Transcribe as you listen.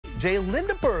Jay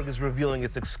Lindeberg is revealing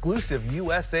its exclusive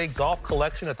USA Golf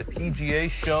collection at the PGA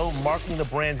Show, marking the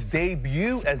brand's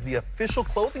debut as the official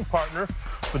clothing partner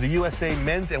for the USA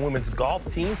men's and women's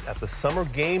golf teams at the Summer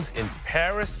Games in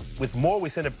Paris. With more, we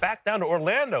send it back down to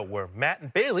Orlando, where Matt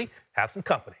and Bailey have some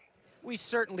company. We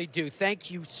certainly do. Thank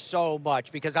you so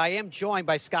much, because I am joined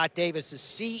by Scott Davis, the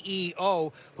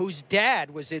CEO, whose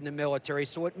dad was in the military,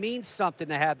 so it means something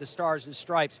to have the stars and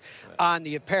stripes on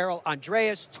the apparel.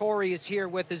 Andreas Tori is here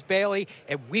with us, Bailey,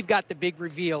 and we've got the big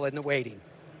reveal in the waiting.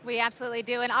 We absolutely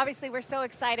do, and obviously we're so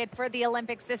excited for the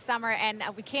Olympics this summer, and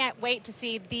we can't wait to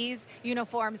see these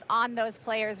uniforms on those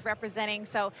players representing,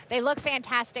 so they look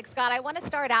fantastic. Scott, I want to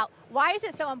start out, why is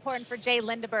it so important for Jay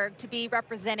Lindeberg to be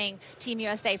representing Team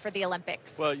USA for the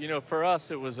Olympics? Well, you know, for us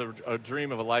it was a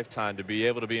dream of a lifetime to be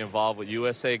able to be involved with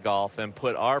USA Golf and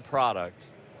put our product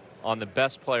on the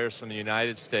best players from the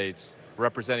United States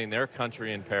representing their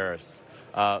country in Paris.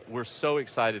 We're so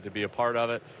excited to be a part of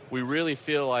it. We really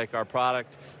feel like our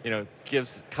product, you know,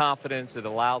 gives confidence. It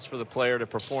allows for the player to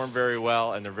perform very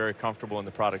well, and they're very comfortable in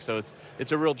the product. So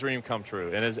it's a real dream come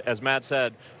true. And as Matt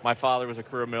said, my father was a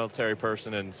career military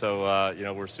person, and so you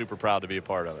know, we're super proud to be a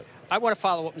part of it. I want to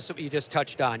follow up on something you just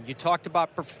touched on. You talked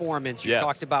about performance. You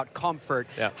talked about comfort.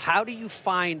 Yeah. How do you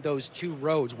find those two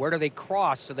roads? Where do they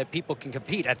cross so that people can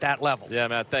compete at that level? Yeah,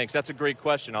 Matt, thanks. That's a great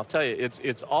question. I'll tell you,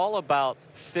 it's all about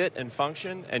fit and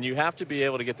function, and you have to be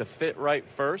able to get the fit right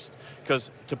first,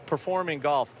 because to perform in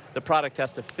golf, the product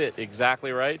has to fit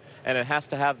exactly right, and it has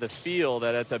to have the feel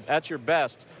that at your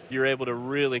best, you're able to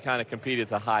really kind of compete at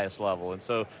the highest level. And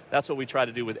so that's what we try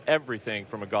to do with everything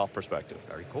from a golf perspective.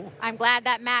 Very cool. I'm glad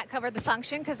that Matt covered the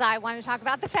function, because I want to talk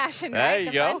about the fashion, there right? You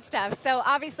the go. fun stuff. So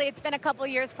obviously it's been a couple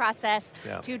years process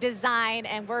to design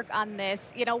and work on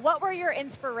this. You know, what were your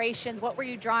inspirations? What were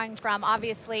you drawing from?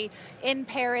 Obviously in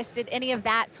Paris, did any of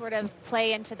that sort of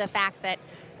play into the fact that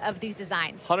of these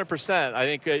designs? 100%. I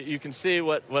think you can see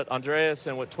what Andreas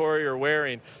and what Tori are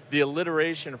wearing, the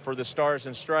alliteration for the stars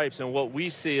and stripes, and what we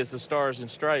see as the stars and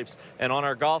stripes. And on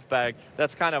our golf bag,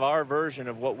 that's kind of our version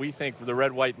of what we think the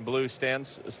red, white, and blue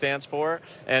stands for.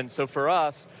 And so for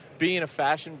us, being a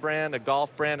fashion brand, a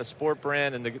golf brand, a sport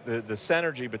brand, and the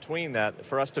synergy between that,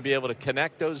 for us to be able to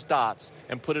connect those dots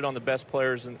and put it on the best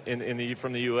players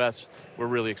from the U.S., we're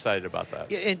really excited about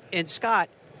that. And Scott,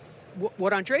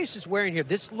 what Andreas is wearing here,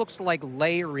 this looks like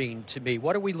layering to me.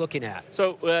 What are we looking at?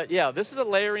 So, yeah, this is a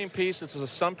layering piece. This is a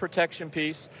sun protection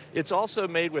piece. It's also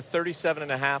made with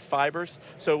 37.5 fibers.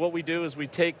 So what we do is we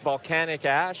take volcanic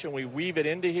ash and we weave it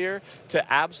into here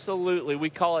to absolutely, we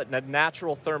call it a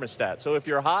natural thermostat. So if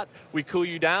you're hot, we cool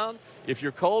you down. If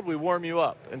you're cold, we warm you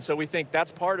up. And so we think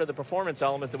that's part of the performance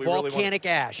element that we really want. Volcanic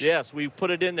ash. Yes, we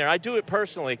put it in there. I do it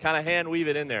personally, kind of hand weave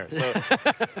it in there. So.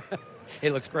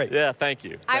 It looks great. Yeah, thank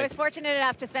you. I was fortunate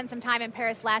enough to spend some time in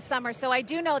Paris last summer, so I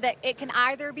do know that it can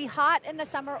either be hot in the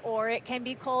summer or it can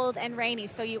be cold and rainy,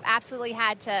 so you absolutely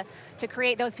had to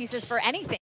create those pieces for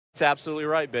anything. That's absolutely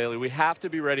right, Bailey. We have to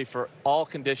be ready for all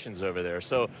conditions over there.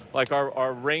 So like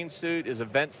our rain suit is a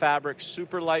vent fabric,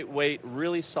 super lightweight,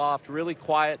 really soft, really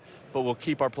quiet, but we'll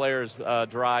keep our players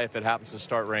dry if it happens to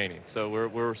start raining. So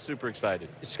we're super excited.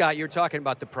 Scott, you're talking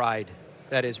about the pride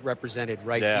that is represented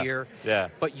right here. Yeah.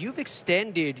 But you've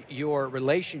extended your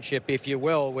relationship, if you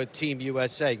will, with Team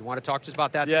USA. You want to talk to us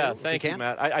about that too? Yeah, thank you,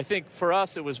 Matt. I think for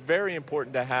us it was very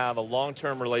important to have a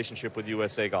long-term relationship with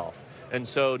USA Golf. And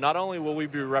so not only will we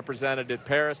be represented at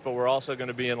Paris, but we're also going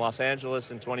to be in Los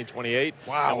Angeles in 2028.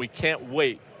 Wow. And we can't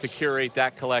wait to curate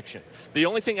that collection. The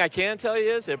only thing I can tell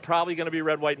you is it's probably going to be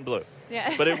red, white, and blue.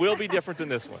 Yeah. But it will be different than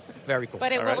this one. Very cool.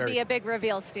 But it will be a big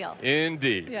reveal still.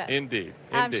 Indeed. Yes. Indeed.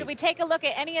 Should we take a look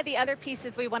at any of the other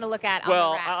pieces we want to look at on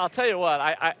well, the rack? I'll tell you what.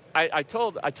 I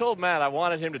told Matt I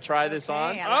wanted him to try this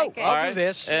on. I like it. I'll do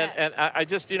this. And I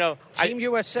just, you know, Team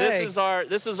USA.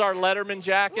 This is our Letterman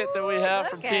jacket that we have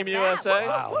from Team USA.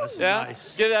 Wow, this is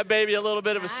nice. Give that baby a little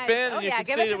bit of a spin, and you can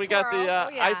see that we got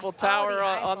the Eiffel Tower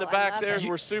on the back there.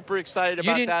 We're super excited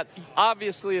about that.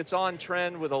 Obviously, it's on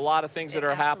trend with a lot of things that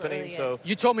are happening. So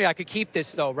you told me I could keep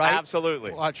this though, right?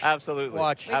 Absolutely. Watch. Absolutely.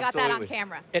 Watch. We got that on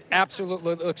camera. It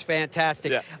absolutely looks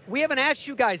fantastic. Yeah. We haven't asked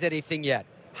you guys anything yet.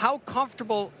 How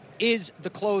comfortable is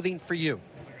the clothing for you?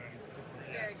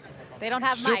 They don't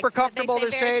have mics. Super comfortable. They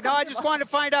They're saying, no, I just wanted to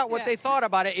find out what they thought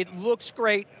about it. It looks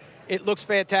great. It looks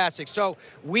fantastic. So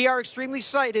we are extremely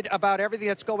excited about everything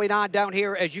that's going on down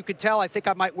here. As you can tell, I think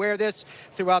I might wear this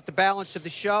throughout the balance of the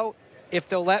show, if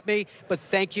they'll let me. But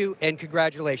thank you and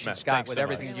congratulations, Scott, with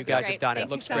everything you guys have done. It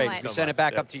looks great. We send it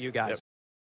back up to you guys.